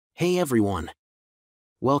Hey everyone!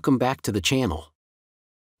 Welcome back to the channel.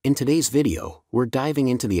 In today's video, we're diving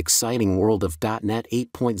into the exciting world of .NET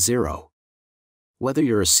 8.0. Whether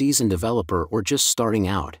you're a seasoned developer or just starting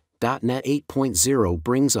out, .NET 8.0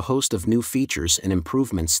 brings a host of new features and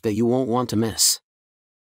improvements that you won't want to miss.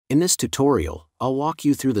 In this tutorial, I'll walk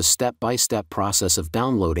you through the step-by-step process of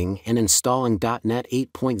downloading and installing .NET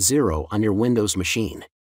 8.0 on your Windows machine.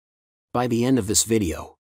 By the end of this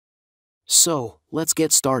video. So, let's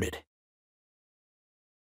get started.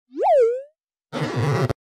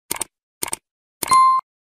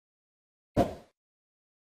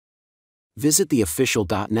 Visit the official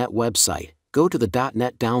 .NET website, go to the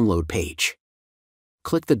 .NET download page.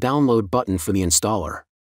 Click the download button for the installer.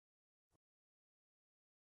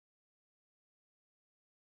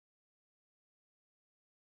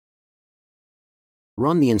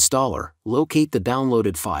 Run the installer, locate the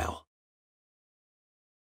downloaded file.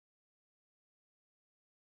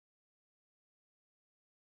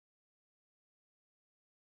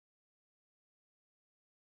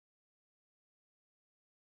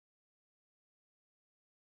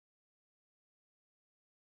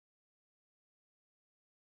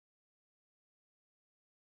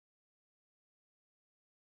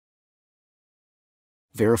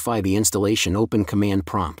 Verify the installation. Open command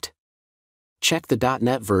prompt. Check the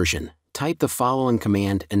 .NET version, type the following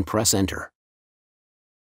command and press enter.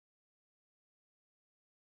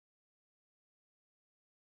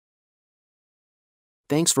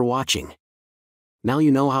 Thanks for watching. Now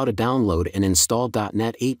you know how to download and install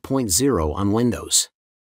 .NET 8.0 on Windows.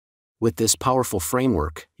 With this powerful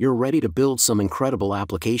framework, you're ready to build some incredible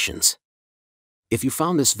applications. If you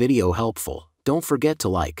found this video helpful, don't forget to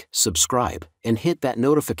like, subscribe, and hit that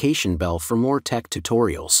notification bell for more tech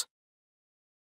tutorials.